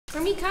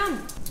Remy,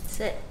 come.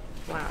 Sit.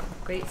 Wow,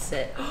 great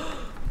sit.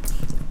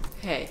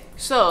 Hey,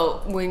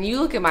 so when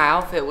you look at my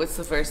outfit, what's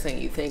the first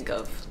thing you think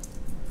of?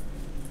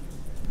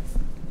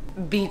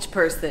 Beach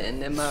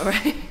person, am I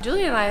right?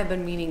 Julia and I have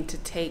been meaning to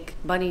take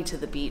Bunny to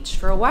the beach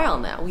for a while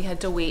now. We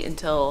had to wait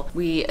until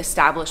we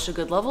established a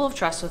good level of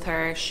trust with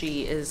her.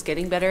 She is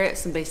getting better at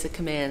some basic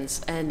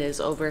commands and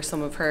is over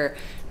some of her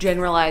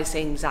generalized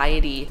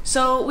anxiety.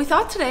 So we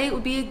thought today it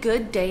would be a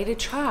good day to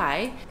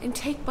try and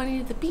take Bunny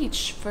to the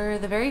beach for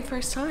the very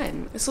first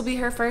time. This will be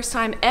her first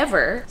time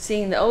ever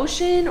seeing the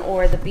ocean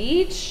or the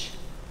beach.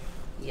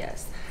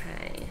 Yes.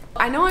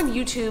 I know on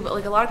YouTube,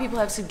 like a lot of people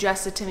have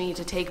suggested to me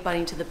to take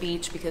Bunny to the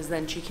beach because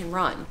then she can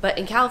run. But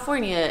in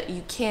California,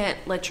 you can't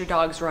let your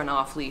dogs run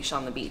off leash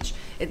on the beach.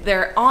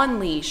 They're on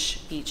leash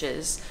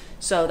beaches,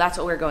 so that's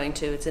what we're going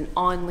to. It's an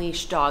on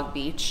leash dog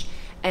beach.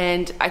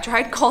 And I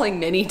tried calling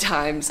many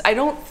times. I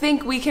don't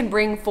think we can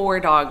bring 4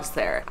 dogs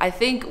there. I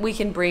think we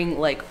can bring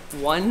like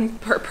 1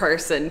 per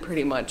person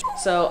pretty much.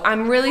 So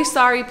I'm really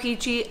sorry,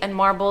 Peachy and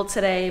Marble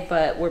today,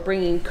 but we're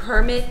bringing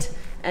Kermit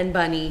and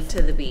Bunny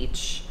to the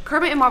beach.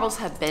 Kermit and Marbles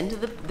have been to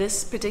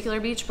this particular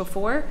beach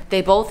before.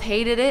 They both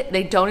hated it.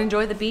 They don't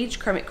enjoy the beach.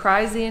 Kermit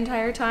cries the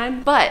entire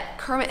time. But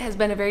Kermit has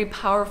been a very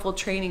powerful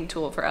training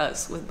tool for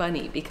us with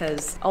Bunny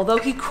because although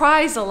he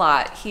cries a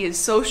lot, he is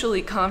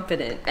socially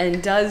confident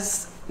and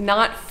does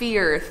not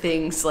fear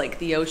things like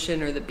the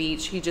ocean or the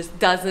beach. He just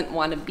doesn't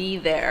want to be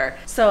there.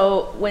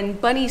 So when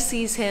Bunny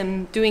sees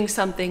him doing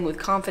something with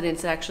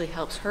confidence, it actually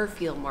helps her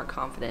feel more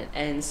confident.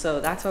 And so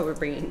that's why we're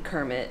bringing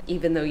Kermit,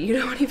 even though you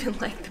don't even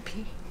like the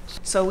beach.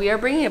 So we are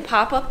bringing a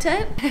pop-up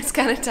tent. It's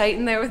kind of tight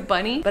in there with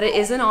Bunny, but it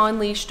is an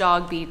on-leash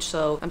dog beach.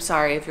 So I'm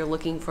sorry if you're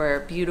looking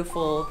for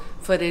beautiful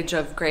footage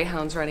of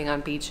greyhounds running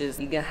on beaches,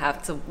 you're gonna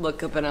have to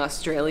look up an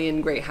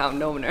Australian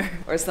greyhound owner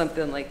or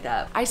something like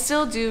that. I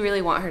still do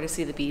really want her to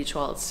see the beach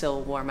while it's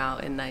still warm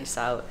out and nice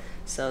out.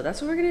 So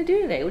that's what we're gonna do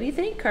today. What do you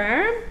think,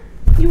 Kerm?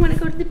 You wanna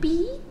go to the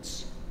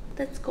beach?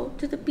 Let's go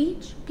to the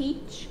beach,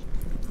 Peach.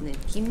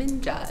 Nicki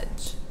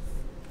Minaj.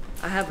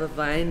 I have a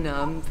Vine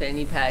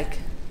fanny pack.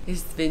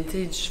 It's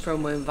vintage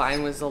from when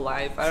Vine was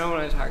alive. I don't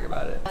want to talk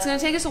about it. It's gonna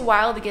take us a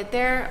while to get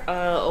there,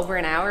 over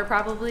an hour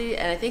probably,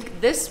 and I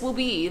think this will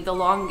be the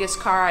longest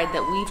car ride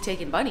that we've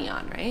taken Bunny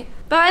on, right?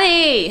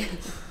 Bunny!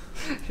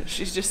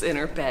 She's just in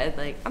her bed,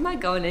 like, I'm not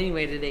going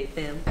anyway today,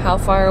 fam. How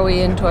far are we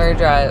into our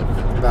drive?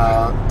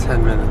 About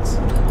 10 minutes.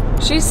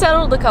 She's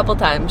settled a couple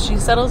times. She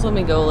settles when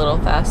we go a little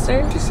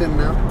faster. She's sitting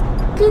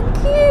now. Good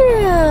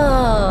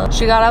girl!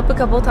 She got up a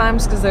couple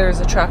times because there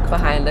was a truck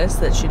behind us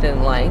that she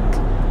didn't like.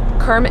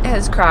 Kermit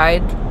has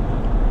cried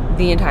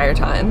the entire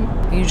time.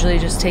 I usually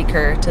just take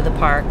her to the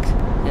park.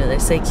 You know, they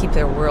say keep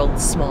their world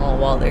small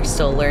while they're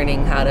still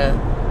learning how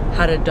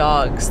to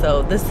dog.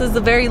 So this is a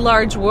very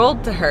large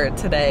world to her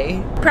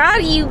today.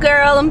 Proud of you,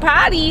 girl. I'm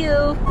proud of you.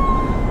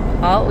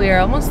 Oh, we are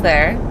almost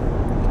there.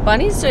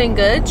 Bunny's doing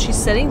good.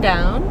 She's sitting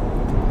down.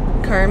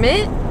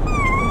 Kermit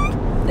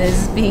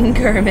is being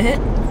Kermit.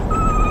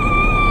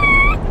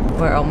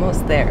 We're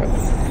almost there.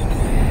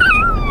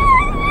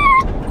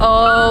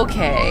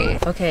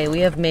 Okay, we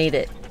have made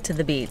it to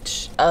the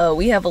beach.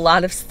 We have a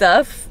lot of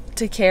stuff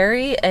to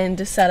carry and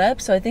to set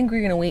up, so I think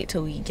we're gonna wait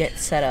till we get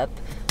set up.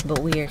 But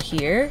we are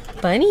here.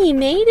 Bunny, you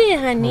made it,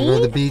 honey. We're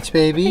to the beach,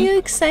 baby. Are you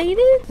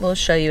excited? We'll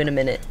show you in a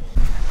minute.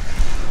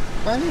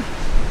 Bunny, you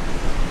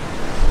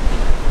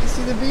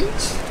see the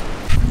beach?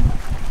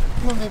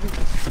 Come on, baby.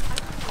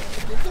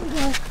 You can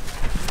go.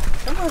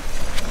 Come on.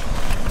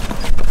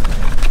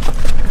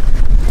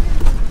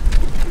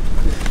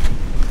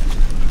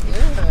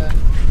 Yeah.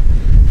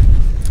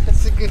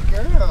 That's a good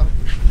girl.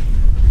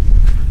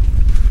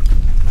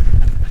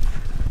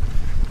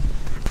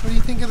 What do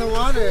you think of the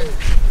water?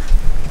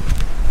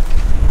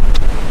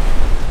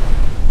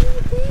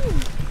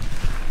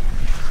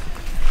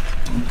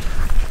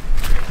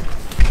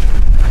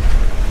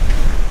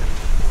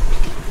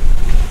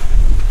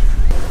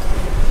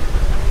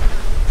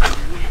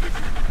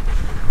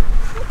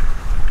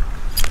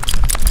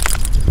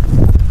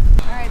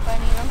 Alright,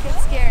 Bunny, don't get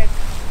scared.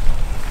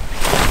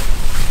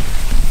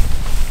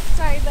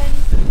 Sorry, Bunny.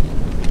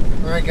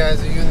 Alright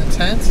guys, are you in the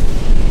tent?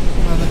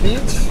 On the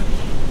beach?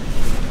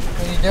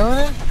 Are you doing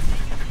it?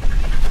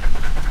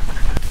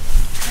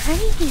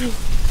 Bunny,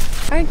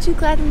 aren't you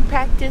glad we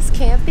practiced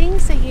camping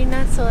so you're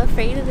not so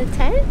afraid of the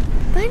tent?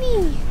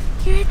 Bunny,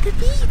 you're at the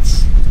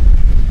beach.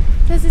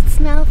 Does it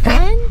smell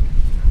fun?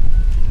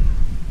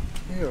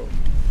 Ew.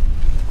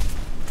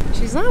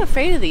 She's not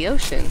afraid of the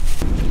ocean.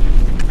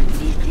 What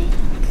do you think?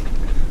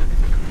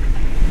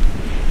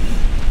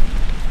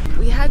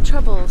 We had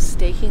trouble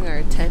staking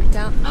our tent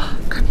down.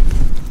 Come in.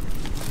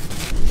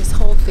 His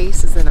whole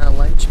face is in our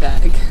lunch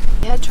bag.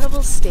 We had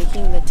trouble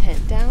staking the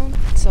tent down,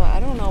 so I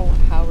don't know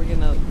how we're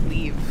gonna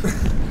leave.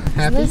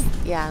 Happy?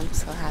 Yeah, I'm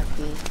so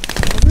happy.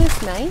 Isn't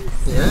this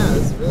nice? Yeah,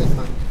 it's really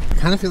fun. I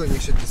kind of feel like we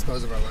should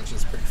dispose of our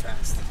lunches pretty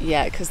fast.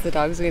 Yeah, because the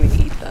dogs are gonna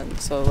eat them,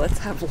 so let's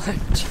have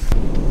lunch.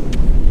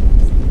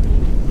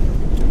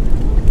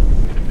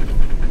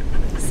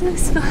 This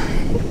is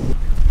fun.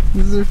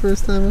 This is our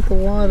first time at the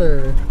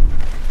water.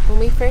 When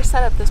we first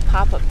set up this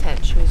pop-up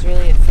tent, she was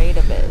really afraid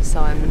of it,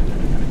 so I'm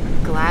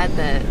glad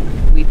that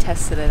we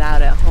tested it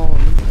out at home.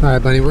 All right,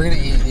 buddy, we're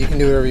gonna eat. You can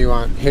do whatever you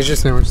want. Here's your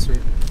sandwich, sweet.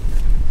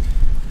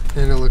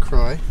 And a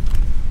LaCroix.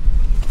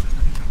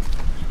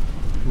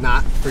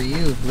 Not for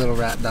you, little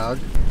rat dog.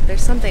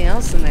 There's something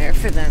else in there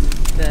for them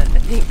that I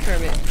think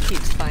Kermit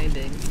keeps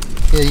finding.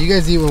 Yeah, you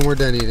guys eat when we're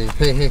done eating.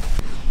 Hey, hey.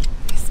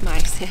 It's my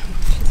sandwich.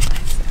 It's my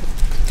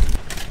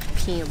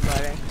sandwich. Peanut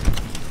butter.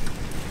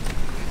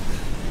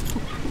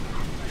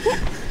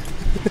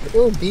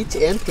 Oh, beach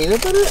and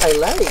peanut butter? I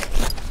like.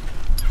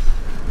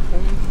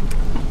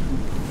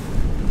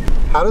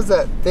 How does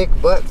that thick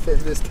butt fit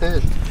in this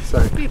tent?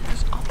 Sorry. Wait,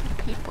 there's other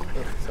people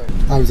here. Sorry.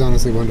 I was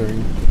honestly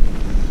wondering.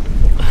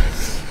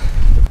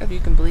 If you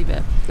can believe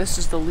it, this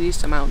is the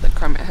least amount that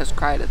Kermit has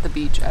cried at the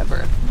beach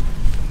ever.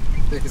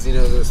 Because he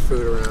knows there's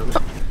food around.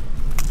 Are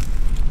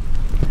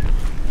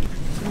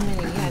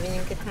you having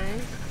a good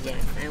time?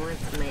 Yes, I want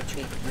my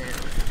treat now.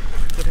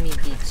 Give me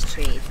beach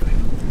treat.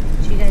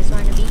 Do you guys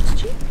want a beach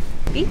treat?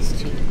 Beach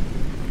treat.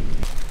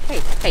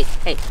 Hey, hey,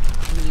 hey.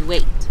 You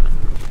wait.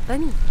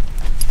 Bunny.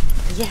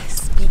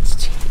 Yes, beach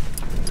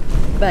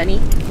treat. Bunny,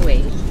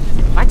 wait.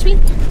 Watch me.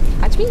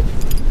 Watch me.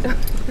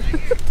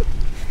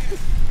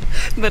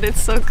 But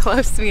it's so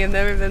close to me. I've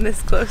never been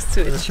this close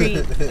to a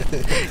treat.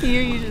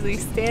 You're usually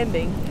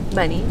standing.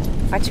 Bunny,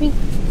 watch me.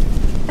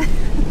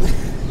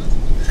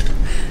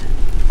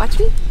 Watch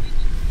me.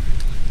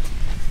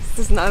 This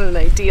is not an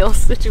ideal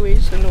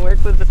situation to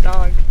work with a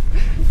dog.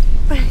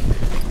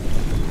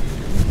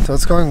 So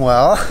it's going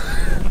well.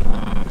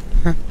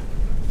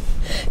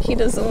 He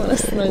doesn't want to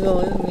snuggle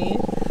with me.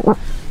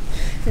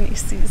 And he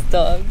sees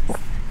dogs.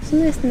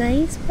 Isn't this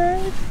nice,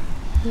 bud?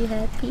 You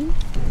happy?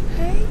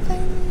 Hi,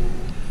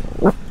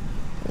 Bunny.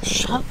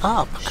 Shut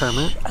up,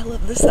 Kermit. I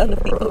love the sound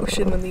of the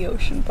ocean when the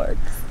ocean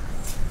barks.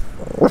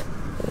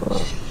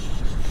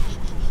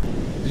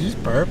 Did you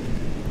just burp?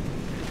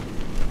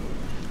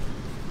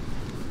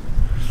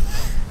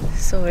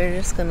 So we're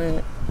just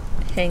gonna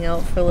hang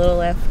out for a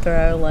little after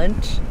our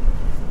lunch.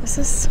 This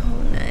is so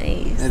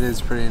nice. It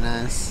is pretty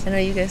nice. I know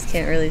you guys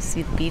can't really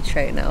see the beach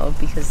right now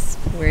because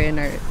we're in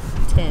our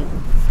tent.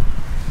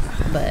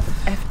 But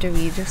after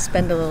we just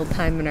spend a little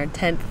time in our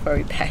tent before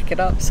we pack it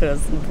up so it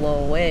doesn't blow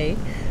away,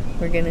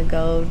 we're gonna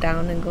go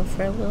down and go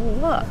for a little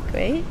walk,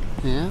 right?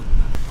 Yeah.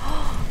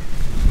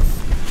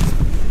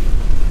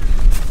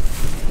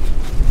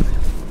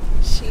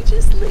 She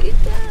just laid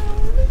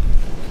down.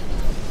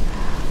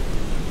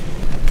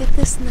 Look at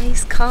this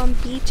nice calm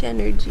beach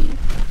energy.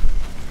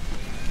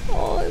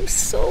 Oh, I'm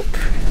so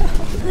proud.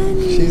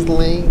 Honey. She's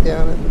laying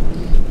down at the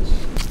beach.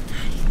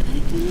 Hi,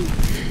 buddy.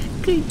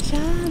 Good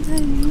job,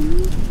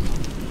 honey.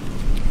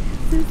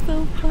 This is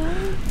so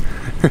fun.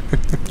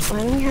 Why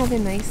don't we have a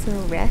nice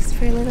little rest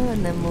for a little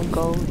and then we'll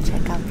go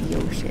check out the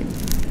ocean.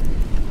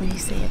 What do you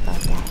say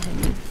about that,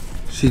 honey?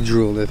 She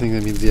drooled. I think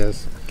that means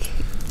yes. Okay.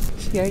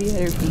 She already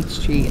had her beach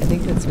treat. I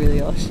think that's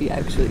really all she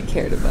actually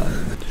cared about.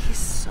 He's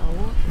so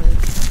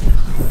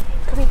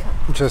like,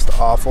 come. Just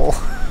awful.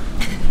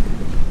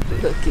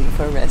 Looking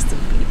for rest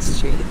and beach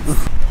treats.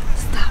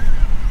 Stop.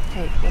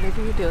 Hey,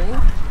 whatever you're doing,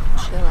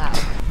 chill out.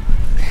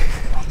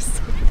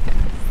 So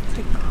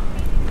nasty.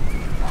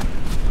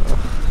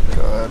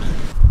 God.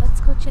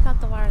 Let's go check out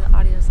the water. The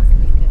audio's not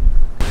gonna be good.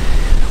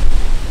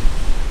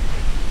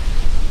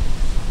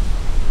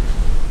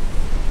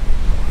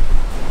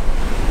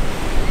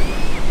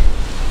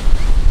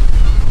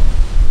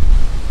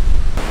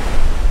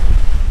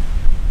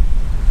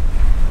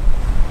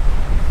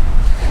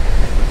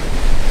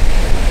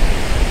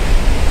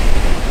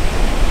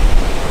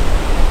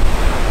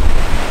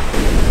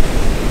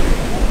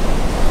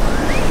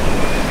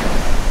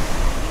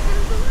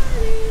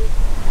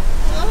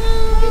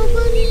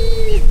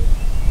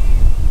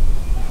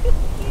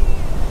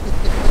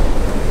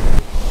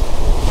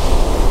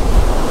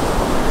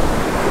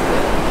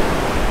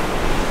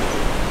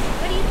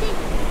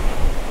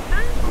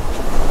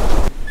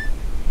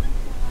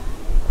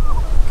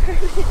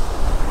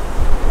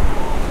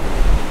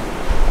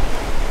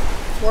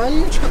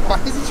 Why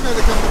is he trying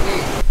to come to me?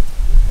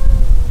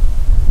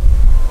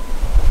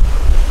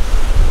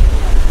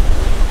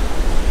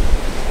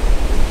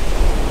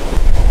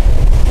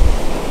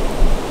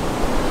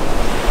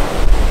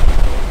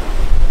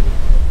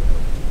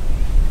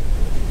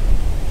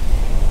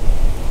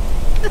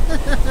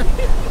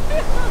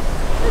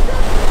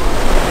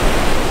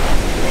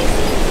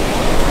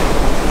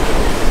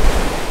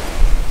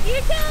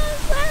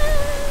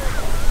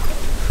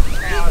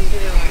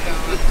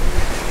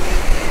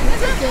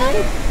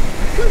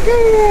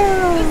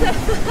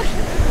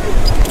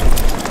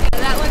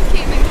 That one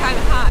came in kind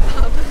of hot,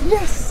 huh?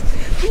 Yes!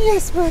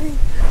 Yes, buddy!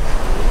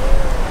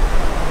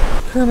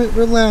 Kermit,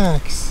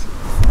 relax.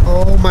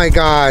 Oh my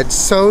God,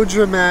 so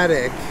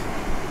dramatic.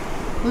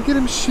 Look at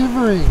him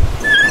shivering.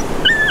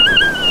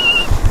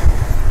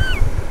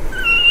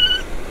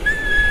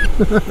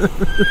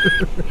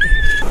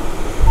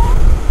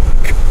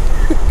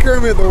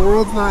 Kermit, the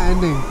world's not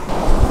ending.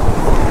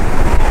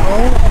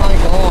 Oh my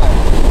God.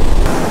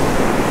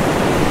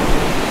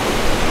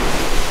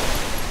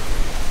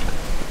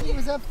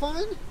 have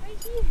fun?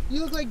 Right here.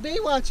 You look like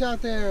Baywatch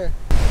out there.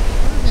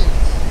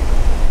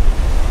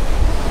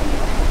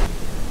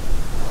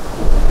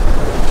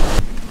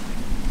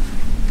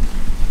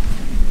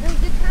 Have a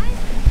good time?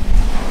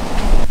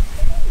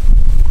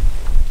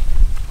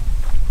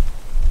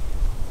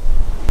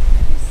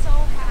 She's so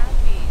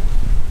happy.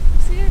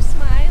 See her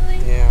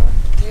smiling? Yeah.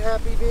 You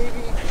happy,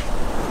 baby?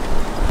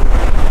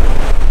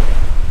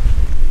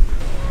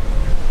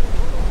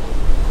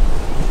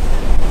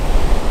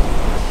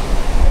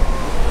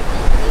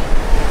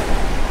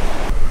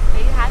 Are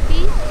you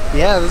happy?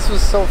 Yeah, this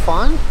was so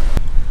fun.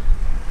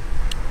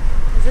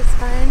 Is this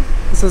fun?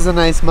 This is a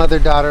nice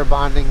mother-daughter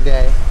bonding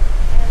day.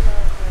 I love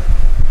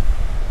her.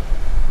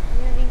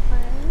 You having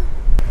fun?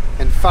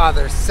 And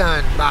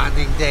father-son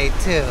bonding day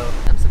too.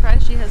 I'm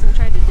surprised she hasn't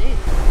tried to dig.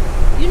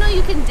 You know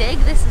you can dig.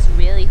 This is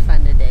really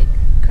fun to dig.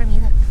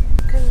 Kermie, look.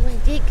 Kermie, you want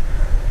to dig?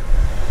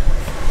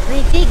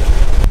 Want to dig?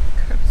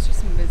 It's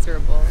just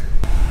miserable.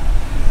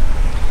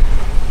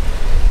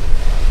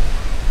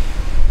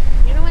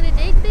 You don't want to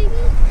dig, baby?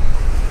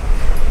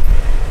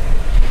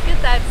 Look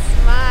at that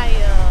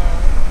smile.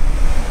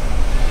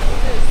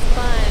 It was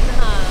fun,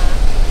 huh?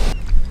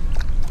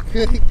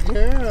 Good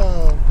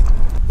girl.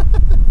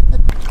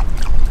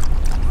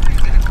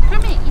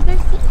 Kermit, you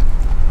thirsty?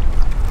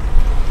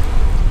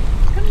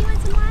 Kermit, you want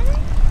some water?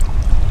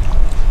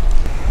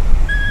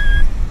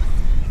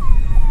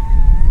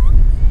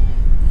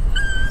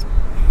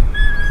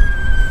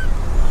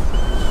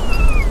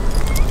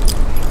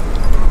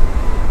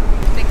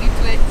 Think you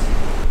twitch?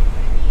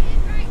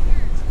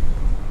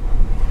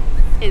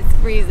 It's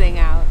freezing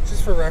out.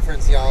 Just for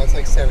reference, y'all, it's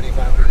like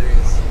 75 degrees.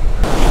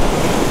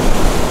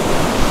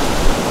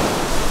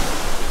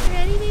 You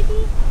ready,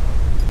 baby?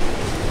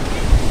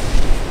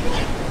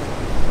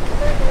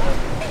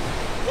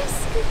 Yes,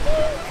 good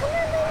girl. Come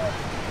on, baby.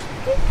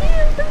 Good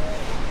girl, baby.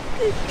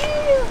 Good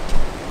girl.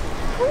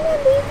 Come on,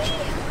 baby.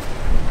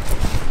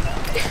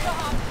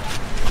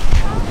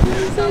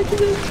 You're such a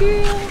good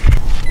girl.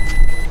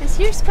 It's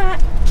your spot.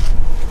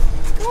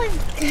 Go on.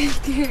 Good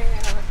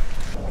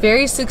girl.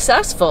 Very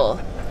successful.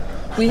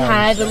 We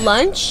had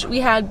lunch,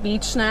 we had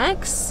beach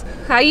snacks.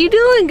 How you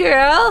doing,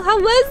 girl? How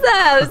was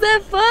that? Was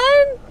that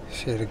fun?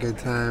 She had a good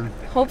time.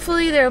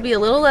 Hopefully there will be a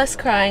little less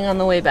crying on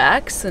the way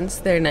back since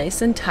they're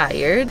nice and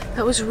tired.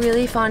 That was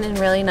really fun and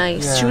really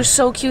nice. Yeah. She was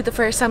so cute the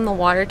first time the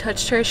water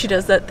touched her. She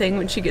does that thing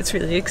when she gets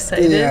really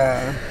excited.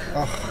 Yeah.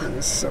 Oh, it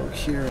was so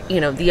cute.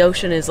 You know, the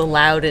ocean is a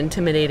loud,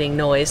 intimidating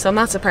noise, so I'm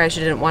not surprised she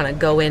didn't want to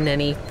go in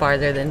any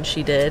farther than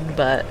she did,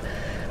 but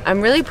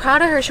I'm really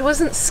proud of her. She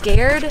wasn't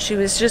scared. She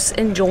was just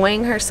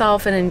enjoying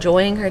herself and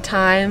enjoying her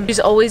time. She's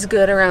always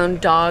good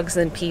around dogs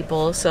and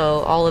people, so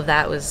all of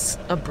that was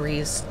a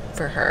breeze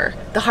for her.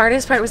 The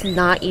hardest part was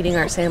not eating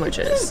our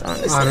sandwiches,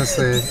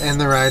 honestly. And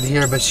the ride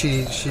here, but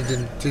she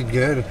did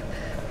good.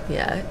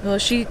 Yeah, well,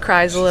 she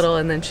cries a little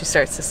and then she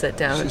starts to sit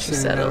down and she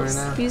She's sitting down settles.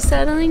 right now. You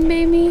settling,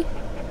 baby?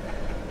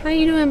 How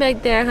you doing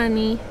back there,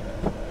 honey?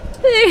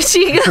 There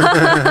she goes.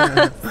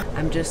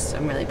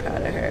 I'm really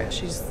proud of her.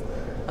 She's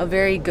a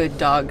very good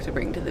dog to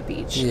bring to the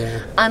beach.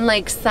 Yeah.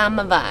 Unlike some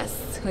of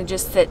us who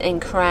just sit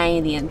and cry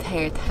the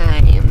entire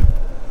time.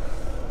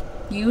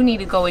 You need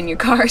to go in your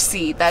car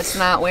seat. That's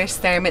not where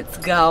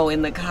Starmits go,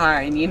 in the car,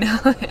 and you know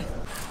it.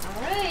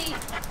 Alright,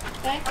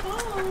 back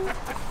home.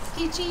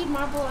 Peachy,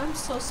 Marble, I'm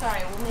so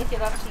sorry. We'll make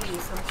it up to you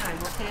sometime,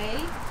 okay?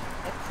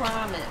 I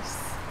promise.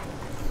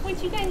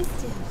 What'd you guys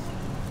do?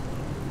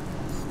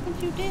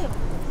 What'd you do?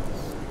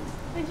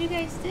 What'd you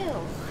guys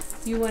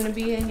do? You want to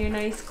be in your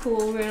nice,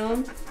 cool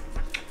room?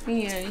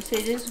 Yeah, you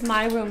say this is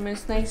my room.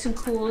 It's nice and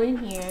cool in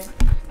here.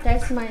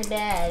 That's my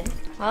bed.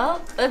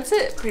 Well, that's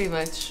it pretty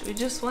much. We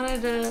just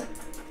wanted to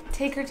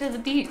take her to the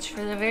beach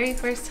for the very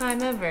first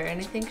time ever,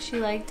 and I think she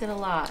liked it a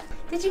lot.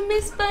 Did you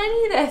miss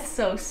Bunny? That's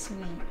so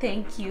sweet.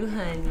 Thank you,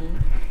 honey.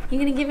 You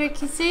gonna give her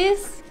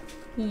kisses?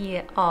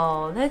 Yeah.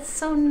 Oh, that's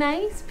so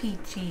nice,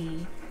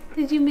 Peachy.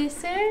 Did you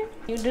miss her?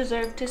 You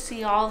deserve to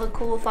see all the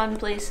cool, fun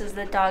places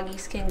that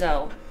doggies can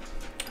go.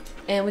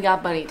 And we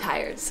got Bunny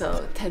tired,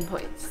 so 10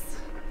 points.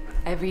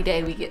 Every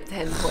day we get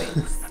 10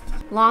 points.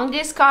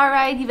 Longest car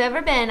ride you've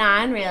ever been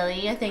on,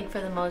 really, I think, for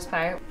the most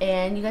part.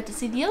 And you got to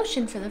see the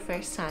ocean for the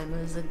first time.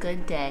 It was a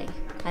good day.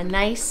 A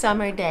nice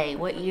summer day.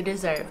 What you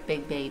deserve,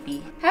 big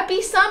baby.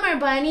 Happy summer,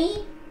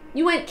 Bunny.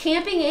 You went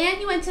camping and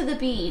you went to the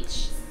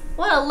beach.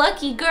 What a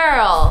lucky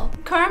girl.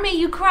 Kermit,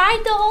 you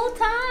cried the whole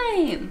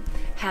time.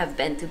 Have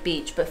been to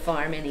beach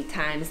before many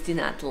times, do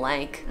not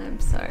like. I'm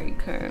sorry,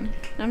 Kerm.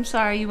 I'm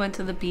sorry you went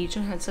to the beach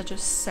and had such a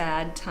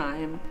sad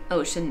time.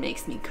 Ocean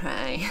makes me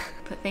cry.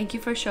 But thank you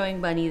for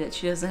showing Bunny that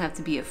she doesn't have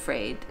to be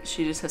afraid.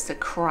 She just has to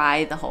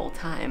cry the whole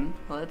time.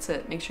 Well, that's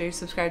it. Make sure you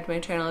subscribe to my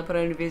channel. I put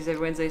out interviews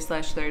every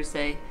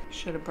Wednesday/Thursday.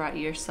 Should have brought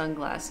your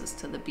sunglasses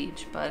to the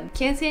beach, but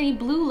can't see any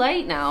blue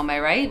light now, am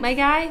I right, my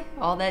guy?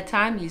 All that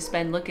time you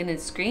spend looking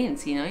at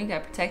screens, you know, you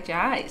gotta protect your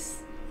eyes.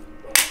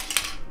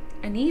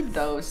 I need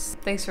those.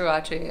 Thanks for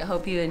watching. I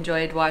hope you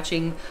enjoyed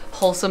watching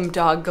wholesome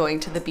dog going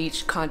to the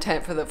beach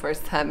content for the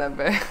first time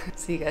ever.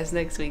 See you guys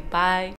next week. Bye.